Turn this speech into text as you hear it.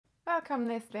Welcome,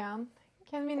 Neslihan.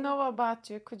 Can we know about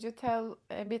you? Could you tell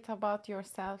a bit about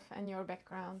yourself and your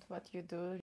background, what you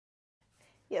do?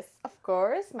 Yes, of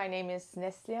course. My name is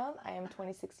Neslihan. I am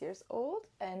 26 years old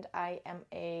and I am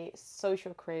a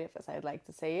social creative, as I'd like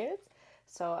to say it.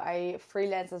 So I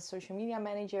freelance as a social media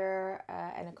manager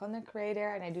and a content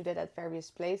creator, and I do that at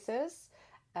various places.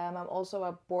 I'm also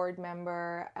a board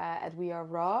member at We Are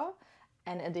Raw.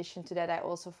 And in addition to that, I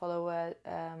also follow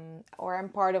I'm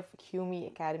part of QME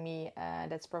Academy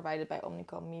that's provided by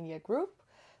Omnicom Media Group.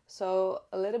 So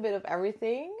a little bit of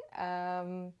everything.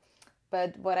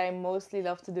 But what I mostly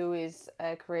love to do is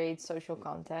create social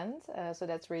content. So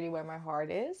that's really where my heart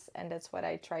is. And that's what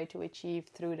I try to achieve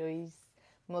through these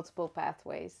multiple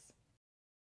pathways.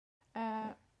 Uh,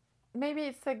 Maybe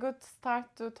it's a good start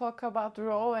to talk about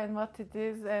Raw and what it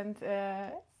is, and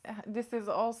this is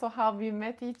also how we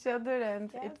met each other,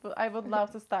 and Yes. I would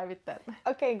love to start with that.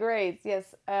 Okay, great.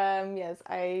 Yes,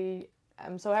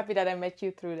 I'm so happy that I met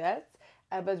you through that.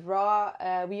 But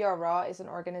We Are Raw is an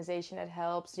organization that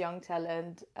helps young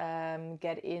talent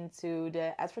get into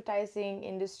the advertising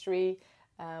industry.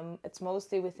 It's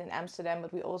mostly within Amsterdam,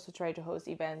 but we also try to host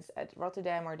events at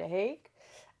Rotterdam or The Hague.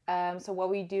 So what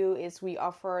we do is we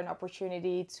offer an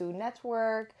opportunity to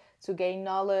network, to gain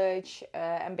knowledge,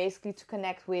 and basically to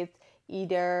connect with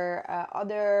either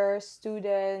other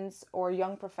students or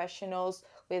young professionals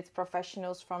with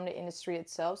professionals from the industry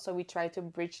itself. So we try to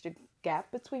bridge the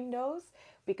gap between those,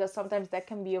 because sometimes that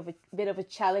can be a bit of a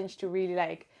challenge to really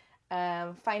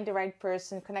find the right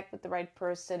person, connect with the right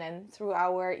person. And through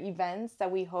our events that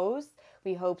we host,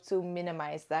 we hope to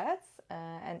minimize that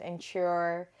and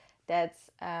ensure that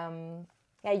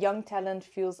young talent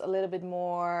feels a little bit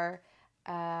more,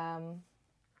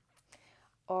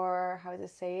 or how to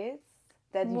say it,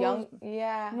 that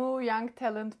move young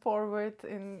talent forward.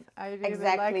 In I really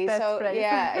exactly. like that So phrase.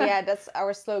 yeah, that's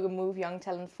our slogan: move young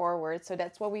talent forward. So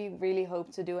that's what we really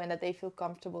hope to do, and that they feel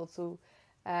comfortable to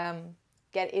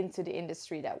get into the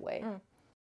industry that way.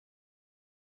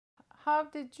 How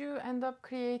did you end up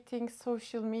creating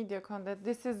social media content?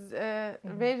 This is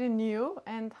very new,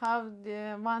 and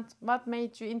what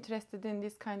made you interested in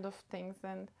this kind of things?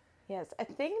 And yes, I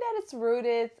think that it's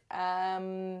rooted.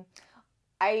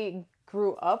 I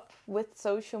grew up with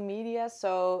social media,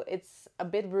 so it's a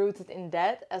bit rooted in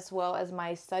that, as well as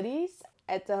my studies.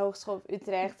 At the Hogeschool of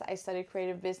Utrecht, I studied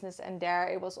creative business, and there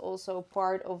it was also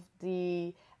part of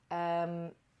the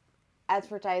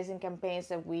advertising campaigns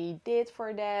that we did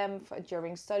for them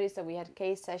during studies, that we had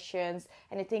case sessions.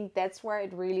 And I think that's where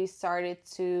it really started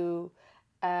to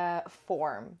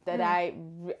form, that I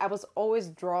was always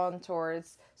drawn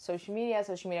towards social media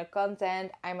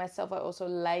content. I also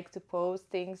like to post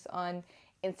things on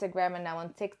Instagram and now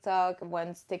on TikTok.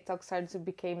 Once TikTok started to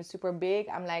become super big,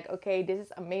 I'm like, okay, this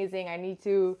is amazing. I need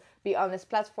to be on this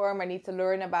platform. I need to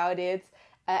learn about it.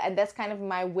 And that's kind of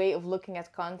my way of looking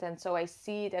at content. So I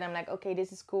see it and I'm like, okay,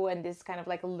 this is cool. And this is kind of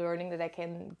like a learning that I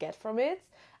can get from it,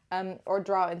 or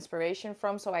draw inspiration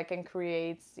from, so I can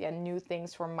create new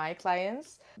things for my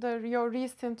clients. your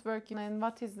recent work, and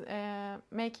what is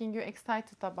making you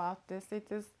excited about this?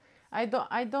 It is,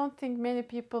 I don't think many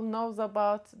people knows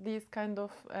about these kind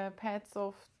of paths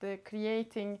of the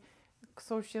creating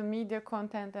social media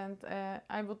content, and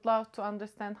I would love to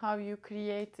understand how you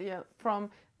create from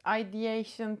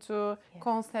ideation to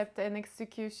concept and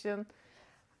execution.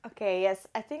 Okay, yes,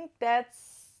 I think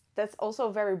that's also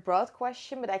a very broad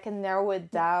question, but I can narrow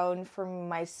it down for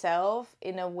myself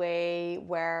in a way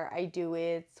where I do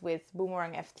it with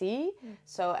Boomerang FT.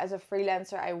 So as a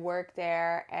freelancer, I work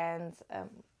there, and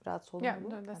that's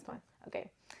fine. Okay.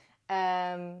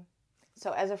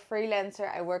 So as a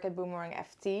freelancer, I work at Boomerang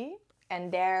FT. And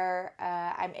there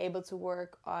I'm able to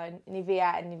work on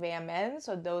Nivea and Nivea Men.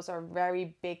 So those are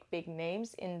very big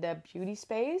names in the beauty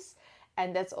space.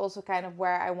 And that's also kind of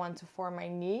where I want to form my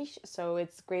niche. So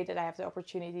it's great that I have the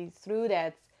opportunity through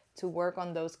that to work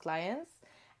on those clients.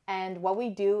 And what we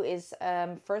do is,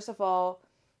 first of all,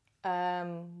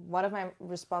 one of my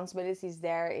responsibilities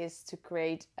there is to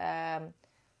create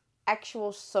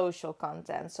actual social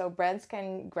content. So brands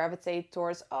can gravitate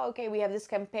towards, oh, okay, we have this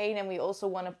campaign and we also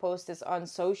want to post this on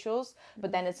socials,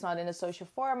 but then it's not in a social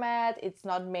format, it's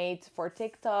not made for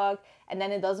TikTok, and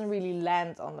then it doesn't really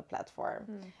land on the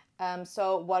platform.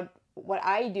 So what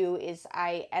I do is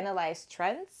I analyze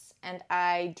trends and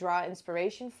I draw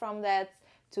inspiration from that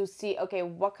to see, okay,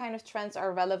 what kind of trends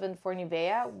are relevant for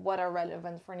Nivea, what are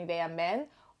relevant for Nivea Men,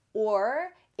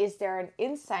 or is there an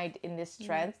insight in this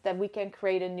trend that we can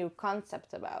create a new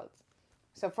concept about?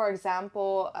 So for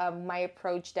example, my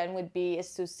approach then would be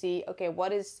is to see, okay,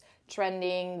 what is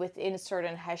trending within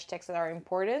certain hashtags that are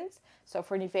important. So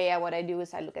for Nivea, what I do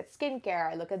is I look at skincare,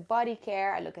 I look at body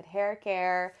care, I look at hair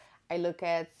care, I look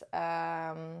at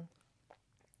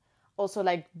also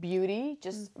like beauty,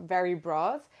 just very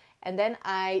broad. And then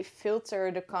I filter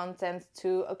the content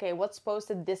to, okay, what's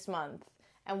posted this month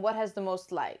and what has the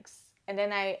most likes. And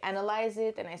then I analyze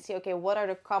it and I see, okay, what are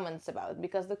the comments about?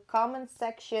 Because the comment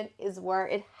section is where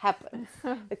it happens.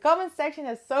 The comment section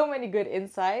has so many good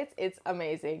insights. It's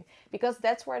amazing because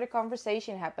that's where the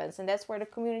conversation happens and that's where the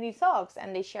community talks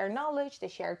and they share knowledge, they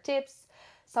share tips.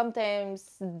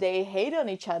 Sometimes they hate on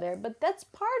each other, but that's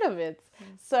part of it.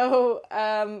 So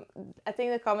I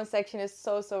think the comment section is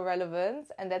so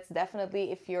relevant. And that's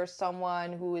definitely if you're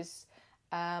someone who is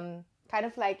kind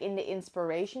of like in the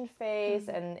inspiration phase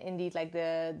and indeed like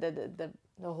the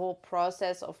whole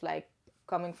process of like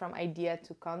coming from idea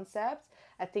to concept.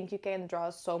 I think you can draw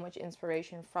so much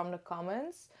inspiration from the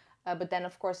comments. But then,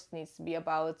 of course, it needs to be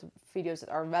about videos that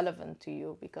are relevant to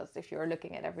you. Because if you're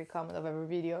looking at every comment of every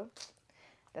video,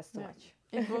 that's too much.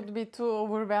 It would be too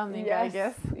overwhelming, yes, I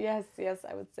guess. Yes,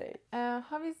 I would say.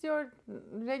 How is your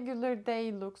regular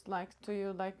day looks like to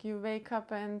you? Like you wake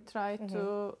up and try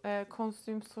to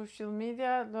consume social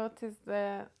media. What is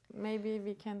the... Maybe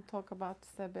we can talk about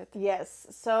this a bit. Yes.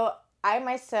 So I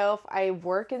myself, I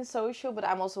work in social, but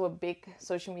I'm also a big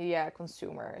social media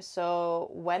consumer. So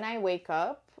when I wake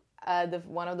up,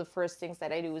 one of the first things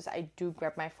that I do is I do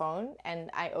grab my phone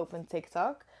and I open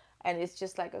TikTok. And it's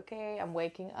just like, okay, I'm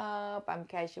waking up, I'm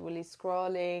casually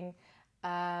scrolling.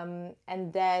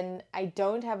 And then I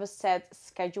don't have a set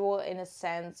schedule in a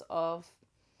sense of,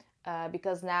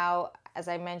 because now, as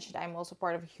I mentioned, I'm also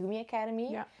part of Humi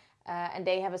Academy. Yeah. And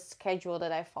they have a schedule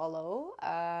that I follow,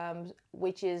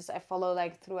 which is I follow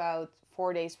like throughout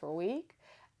 4 days per week,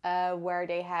 where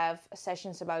they have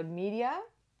sessions about media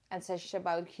and sessions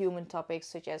about human topics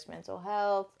such as mental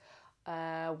health,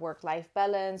 work-life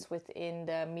balance within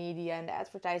the media and the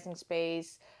advertising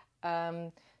space.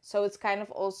 So it's kind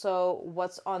of also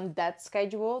what's on that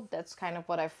schedule. That's kind of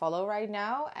what I follow right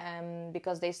now,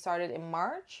 because they started in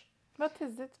March. What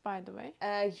is it, by the way?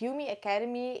 Humi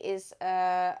Academy is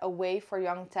a way for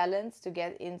young talents to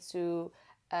get into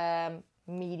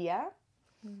media.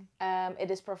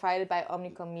 It is provided by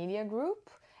Omnicom Media Group.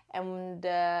 And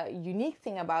the unique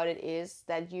thing about it is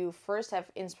that you first have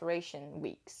inspiration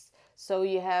weeks. So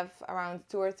you have around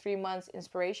 2 or 3 months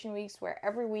inspiration weeks where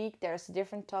every week there's a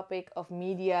different topic of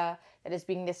media that is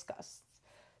being discussed.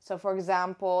 So for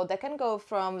example, that can go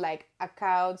from like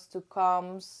accounts to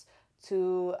comms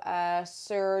to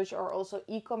search or also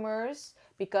e-commerce.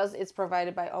 Because it's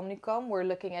provided by Omnicom, we're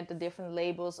looking at the different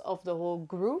labels of the whole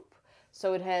group.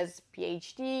 So it has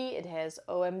PhD, it has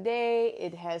OMD,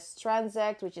 it has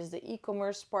Transact, which is the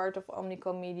e-commerce part of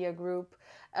Omnicom Media Group.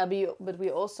 But we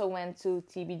also went to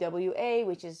TBWA,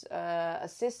 which is a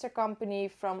sister company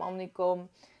from Omnicom.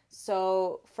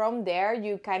 So from there,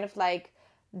 you kind of like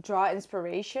draw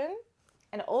inspiration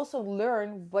and also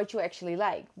learn what you actually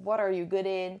like. What are you good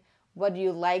in? What do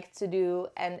you like to do?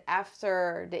 And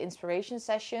after the inspiration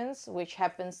sessions, which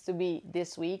happens to be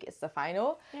this week, it's the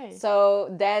final. Yay. So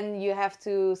then you have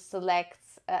to select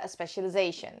a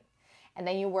specialization. And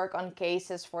then you work on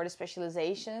cases for the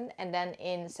specialization. And then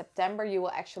in September, you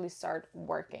will actually start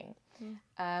working.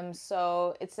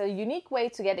 So it's a unique way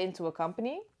to get into a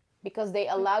company because they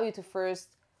allow you to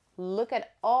first look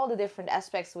at all the different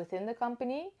aspects within the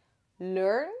company,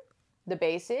 learn the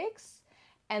basics,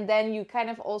 and then you kind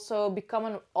of also become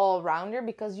an all-rounder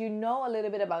because you know a little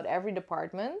bit about every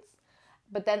department,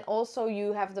 but then also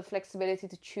you have the flexibility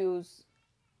to choose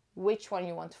which one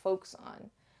you want to focus on.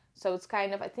 So it's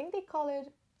kind of, I think they call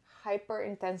it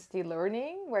hyper-intensity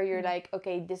learning, where you're like,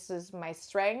 okay, this is my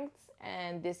strength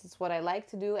and this is what I like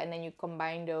to do, and then you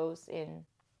combine those in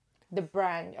the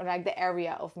brand or like the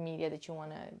area of media that you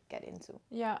want to get into.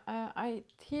 Yeah, I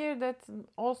hear that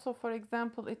also, for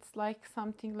example, it's like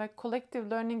something like collective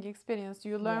learning experience.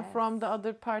 You learn from the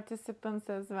other participants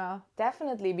as well.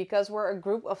 Definitely, because we're a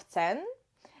group of 10.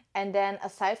 And then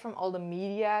aside from all the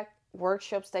media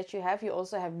workshops that you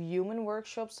also have human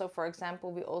workshops. So for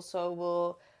example, we also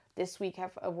will this week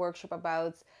have a workshop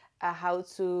about how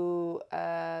to,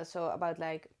 about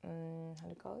like, how do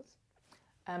you call it?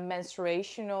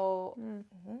 Menstruational.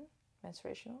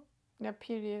 Menstruational? Yeah,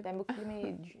 period. Dan moet ik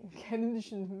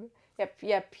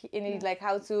hiermee like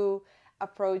how to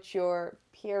approach your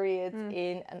period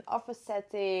in an office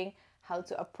setting, how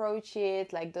to approach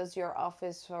it, like does your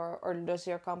office or does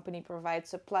your company provide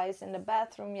supplies in the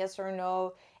bathroom, yes or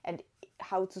no, and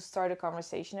how to start a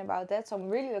conversation about that. So I'm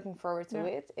really looking forward to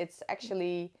it. It's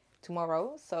actually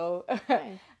tomorrow, so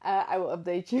I will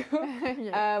update you.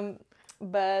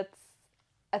 But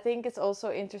I think it's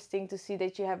also interesting to see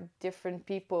that you have different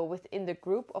people within the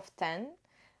group of 10.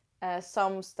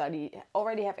 Some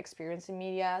already have experience in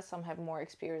media, some have more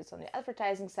experience on the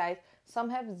advertising side, some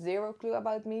have zero clue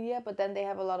about media, but then they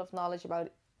have a lot of knowledge about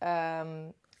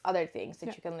other things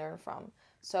that you can learn from.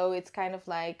 So it's kind of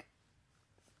like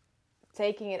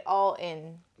taking it all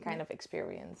in kind of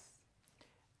experience.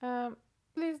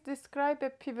 Please describe a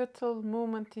pivotal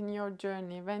moment in your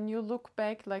journey when you look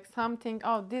back, like something,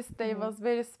 oh, this day was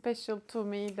very special to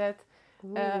me, that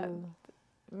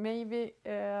maybe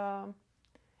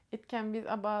it can be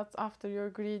about after your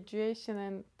graduation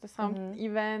and some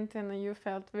event, and you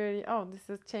felt very, oh,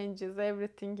 changes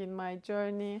everything in my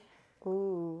journey.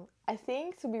 I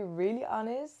think, to be really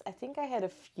honest, I think I had a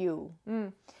few.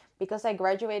 Because I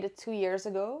graduated 2 years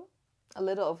ago, a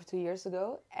little over 2 years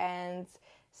ago, and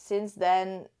since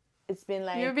then it's been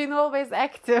like... You've been always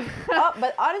active.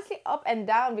 But honestly, up and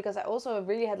down, because I also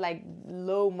really had like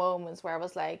low moments where I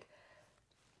was like,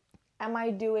 am I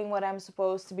doing what I'm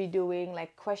supposed to be doing?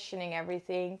 Like questioning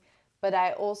everything. But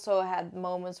I also had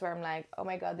moments where I'm like, oh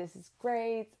my God, this is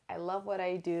great. I love what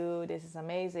I do. This is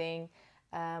amazing.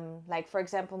 Like, for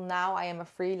example, now I am a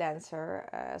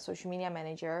freelancer, social media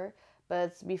manager.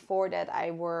 But before that,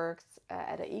 I worked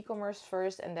at an e-commerce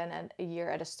first, and then a year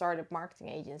at a startup marketing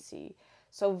agency.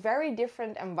 So very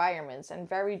different environments and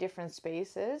very different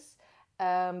spaces.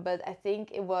 But I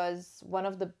think it was one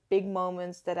of the big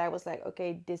moments that I was like,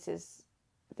 okay, this is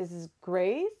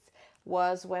great,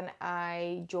 was when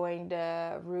I joined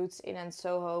the Roots in and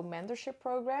Soho mentorship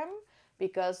program,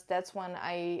 because that's when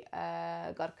I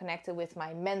got connected with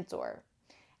my mentor.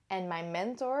 And my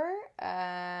mentor,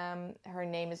 her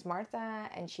name is Marta,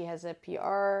 and she has a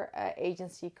PR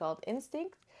agency called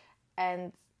Instinct.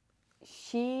 And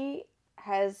she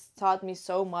has taught me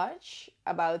so much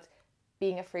about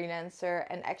being a freelancer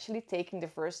and actually taking the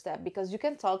first step. Because you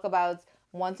can talk about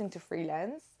wanting to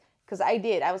freelance, because I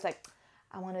did. I was like,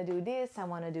 I want to do this, I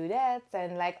want to do that,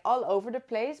 and like all over the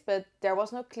place, but there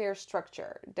was no clear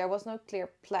structure. There was no clear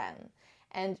plan.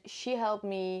 And she helped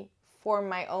me form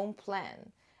my own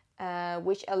plan.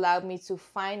 Which allowed me to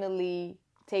finally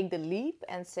take the leap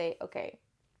and say, okay,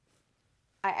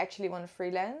 I actually want to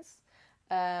freelance.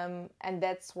 And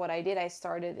that's what I did.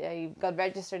 I got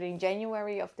registered in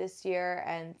January of this year.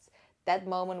 And that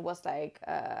moment was like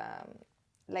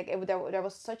there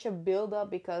was such a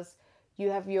build-up, because you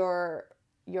have your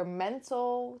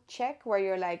mental check where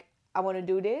you're like, I want to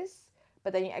do this,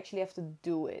 but then you actually have to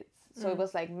do it. So it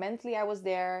was like mentally I was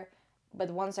there. But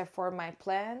once I formed my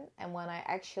plan and when I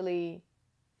actually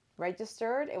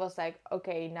registered, it was like,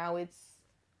 okay, now it's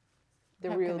the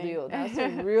real deal. Now it's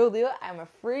the real deal. I'm a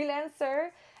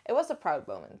freelancer. It was a proud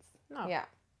moment. No. Yeah.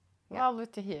 Lovely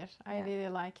to hear. I really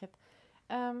like it.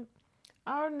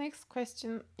 Our next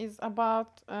question is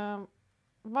about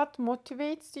what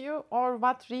motivates you or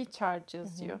what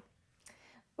recharges you?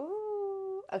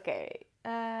 Ooh, okay.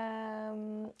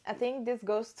 I think this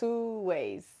goes two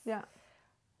ways. Yeah.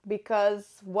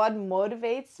 Because what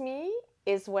motivates me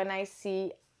is when I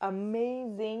see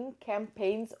amazing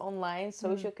campaigns online,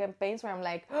 social campaigns, where I'm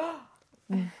like, oh,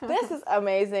 this is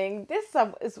amazing.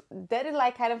 That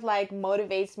like kind of like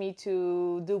motivates me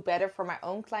to do better for my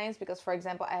own clients. Because, for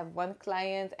example, I have one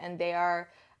client and they are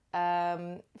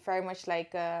very much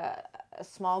like a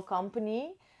small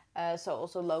company. So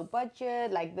also low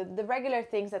budget, like the regular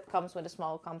things that comes with a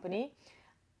small company.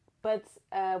 But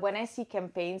when I see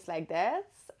campaigns like that,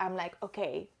 I'm like,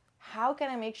 okay, how can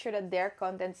I make sure that their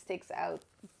content sticks out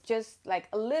just like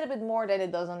a little bit more than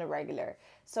it does on the regular?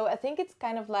 So I think it's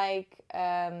kind of like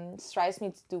strives me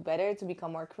to do better, to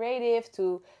become more creative,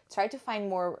 to try to find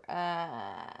more,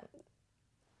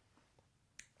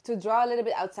 to draw a little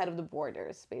bit outside of the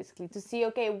borders, basically, to see,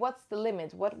 okay, what's the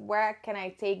limit? Where can I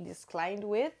take this client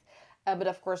with? But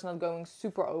of course not going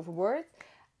super overboard.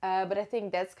 But I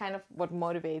think that's kind of what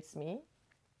motivates me.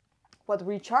 What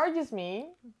recharges me,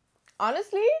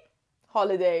 honestly,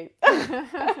 holiday.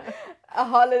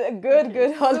 A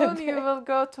good holiday. Soon you will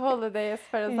go to holiday, as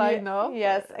far as I know.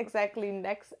 Yes, exactly.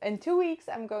 In 2 weeks,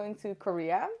 I'm going to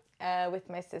Korea with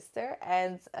my sister.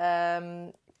 And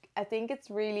I think it's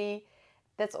really...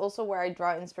 That's also where I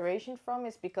draw inspiration from,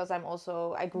 is because I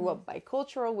grew up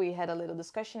bicultural. We had a little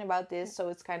discussion about this. So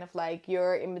it's kind of like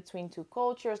you're in between two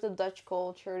cultures, the Dutch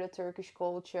culture, the Turkish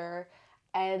culture.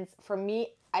 And for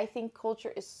me, I think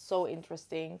culture is so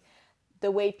interesting. The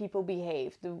way people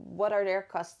behave, what are their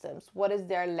customs, what is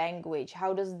their language,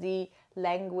 how does the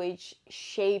language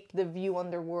shape the view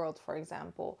on the world, for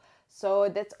example. So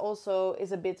that's also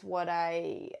is a bit what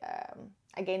I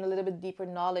I gained a little bit deeper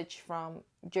knowledge from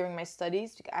during my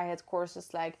studies. I had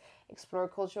courses like Explore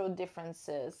Cultural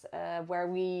Differences, where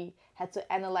we had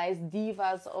to analyze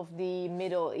divas of the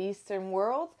Middle Eastern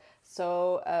world.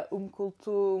 So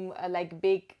Kulthum, like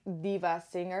big diva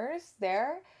singers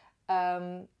there.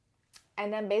 And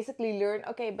then basically learn,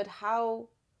 okay, but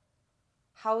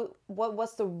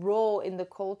what's the role in the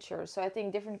culture? So I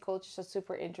think different cultures are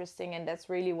super interesting, and that's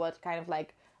really what kind of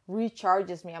like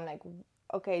recharges me. I'm like,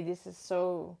 okay, this is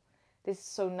so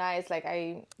nice. Like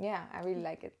I really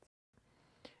like it.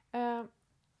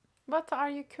 What are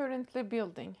you currently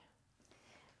building?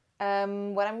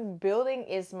 What I'm building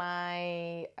is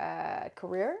my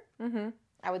career.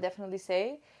 I would definitely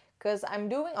say, because I'm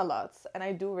doing a lot, and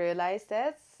I do realize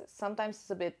that sometimes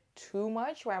it's a bit too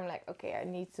much, where I'm like, okay, I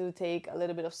need to take a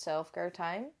little bit of self-care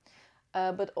time.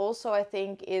 But also I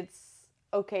think it's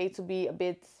okay to be a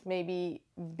bit maybe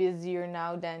busier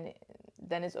now than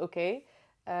is okay,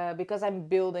 because I'm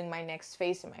building my next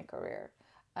phase in my career.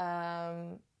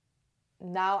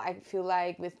 Now I feel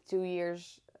like with 2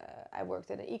 years, I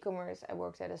worked at an e-commerce, I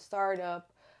worked at a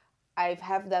startup, I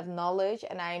have that knowledge,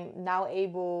 and I'm now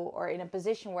able, or in a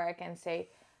position where I can say,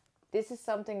 this is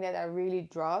something that I really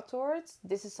draw towards,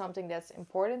 this is something that's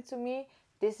important to me,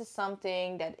 this is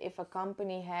something that if a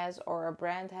company has or a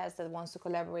brand has that wants to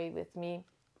collaborate with me,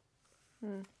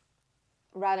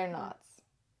 rather not.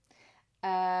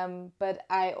 But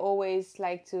I always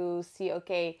like to see,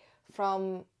 okay,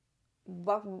 from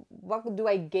what do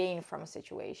I gain from a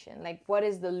situation? Like, what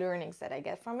is the learnings that I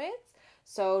get from it?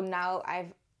 So now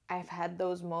I've had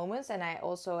those moments, and I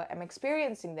also am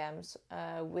experiencing them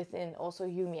within also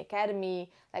Yumi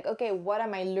Academy. Like, okay, what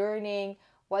am I learning?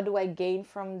 What do I gain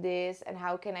from this? And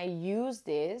how can I use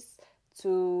this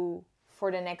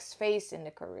for the next phase in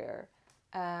the career?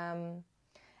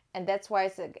 And that's why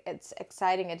it's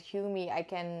exciting at Yumi.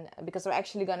 Because I'm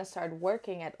actually going to start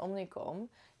working at Omnicom.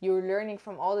 You're learning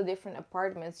from all the different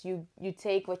apartments. You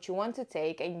take what you want to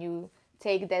take, and you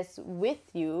take this with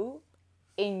you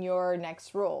in your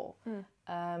next role.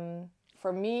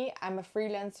 For me, I'm a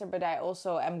freelancer, but I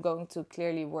also am going to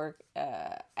clearly work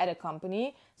at a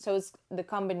company. So it's the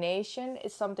combination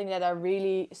is something that I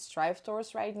really strive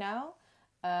towards right now,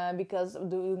 because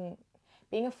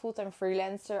being a full-time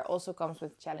freelancer also comes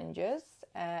with challenges.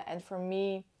 And for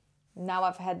me, now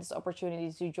I've had this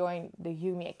opportunity to join the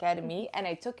Yumi Academy, and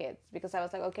I took it because I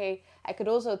was like, okay, I could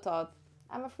also thought,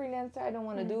 I'm a freelancer, I don't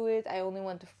want to do it, I only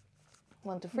want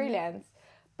to freelance.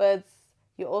 But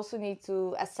you also need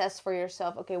to assess for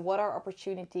yourself, okay, what are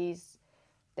opportunities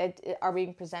that are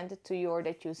being presented to you or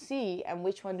that you see, and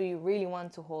which one do you really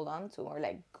want to hold on to or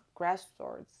like grasp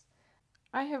towards?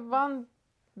 I have one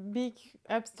big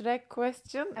abstract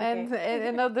question, Okay. and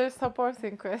another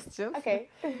supporting question. Okay.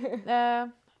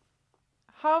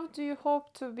 How do you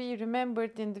hope to be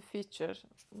remembered in the future?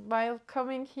 While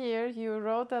coming here, you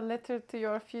wrote a letter to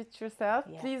your future self.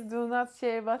 Yes. Please do not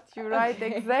share what you write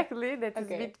exactly. That is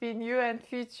Okay. between you and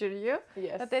future you.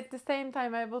 Yes. But at the same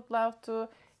time, I would love to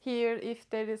hear if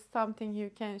there is something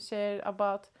you can share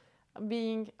about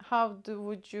being.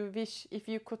 Would you wish if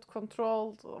you could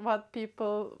control what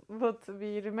people would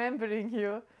be remembering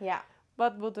you? Yeah.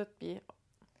 What would it be?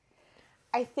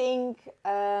 I think.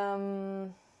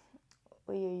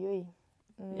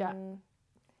 Yeah.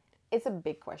 It's a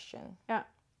big question. Yeah.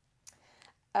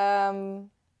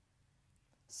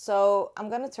 So I'm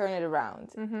gonna turn it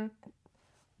around and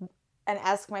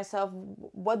ask myself,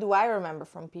 what do I remember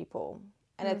from people?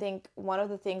 And I think one of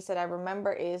the things that I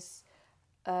remember is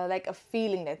like a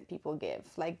feeling that people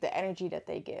give, like the energy that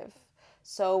they give.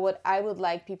 So what I would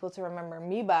like people to remember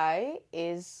me by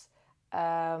is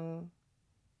that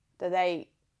I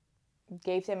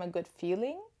gave them a good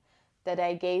feeling, that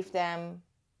I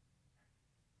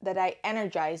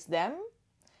energized them,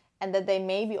 and that they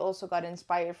maybe also got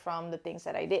inspired from the things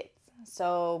that I did.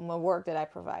 So my work that I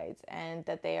provide, and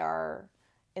that they are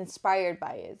inspired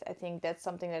by it. I think that's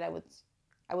something that I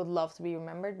would love to be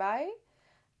remembered by.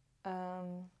 Yeah,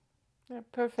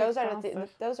 perfect.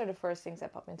 Those are the first things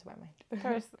that pop into my mind.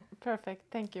 Perfect.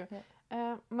 Thank you.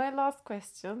 Yeah. My last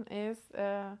question is,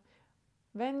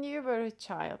 when you were a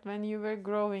child, when you were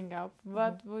growing up,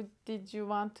 what did you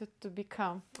want to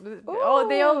become? Oh,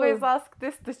 they always ask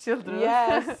this to children.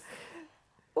 Yes.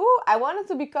 I wanted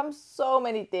to become so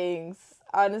many things.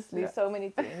 Honestly, so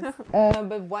many things.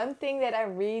 But one thing that I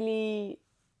really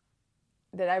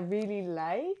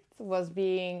liked was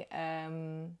being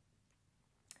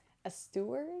a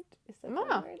steward. Is that No.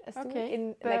 the word? A steward Okay.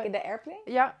 in like in the airplane?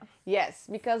 Yeah. Yes,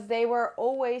 because they were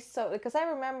always so. Because I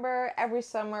remember every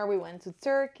summer we went to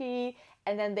Turkey,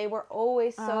 and then they were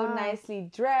always so nicely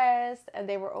dressed, and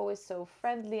they were always so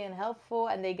friendly and helpful,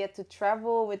 and they get to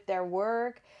travel with their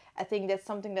work. I think that's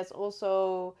something that's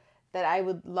also that I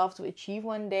would love to achieve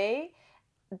one day.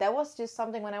 That was just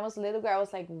something when I was a little girl. I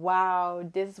was like, wow,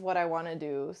 this is what I want to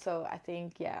do. So I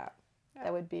think, yeah,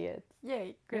 that would be it.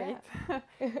 Yay, great.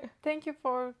 Thank you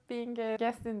for being a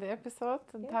guest in the episode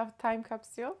and have Time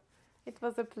Capsule. It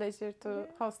was a pleasure to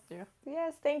host you.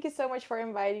 Yes, thank you so much for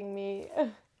inviting me.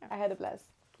 I had a blast.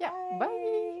 Yeah,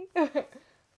 bye.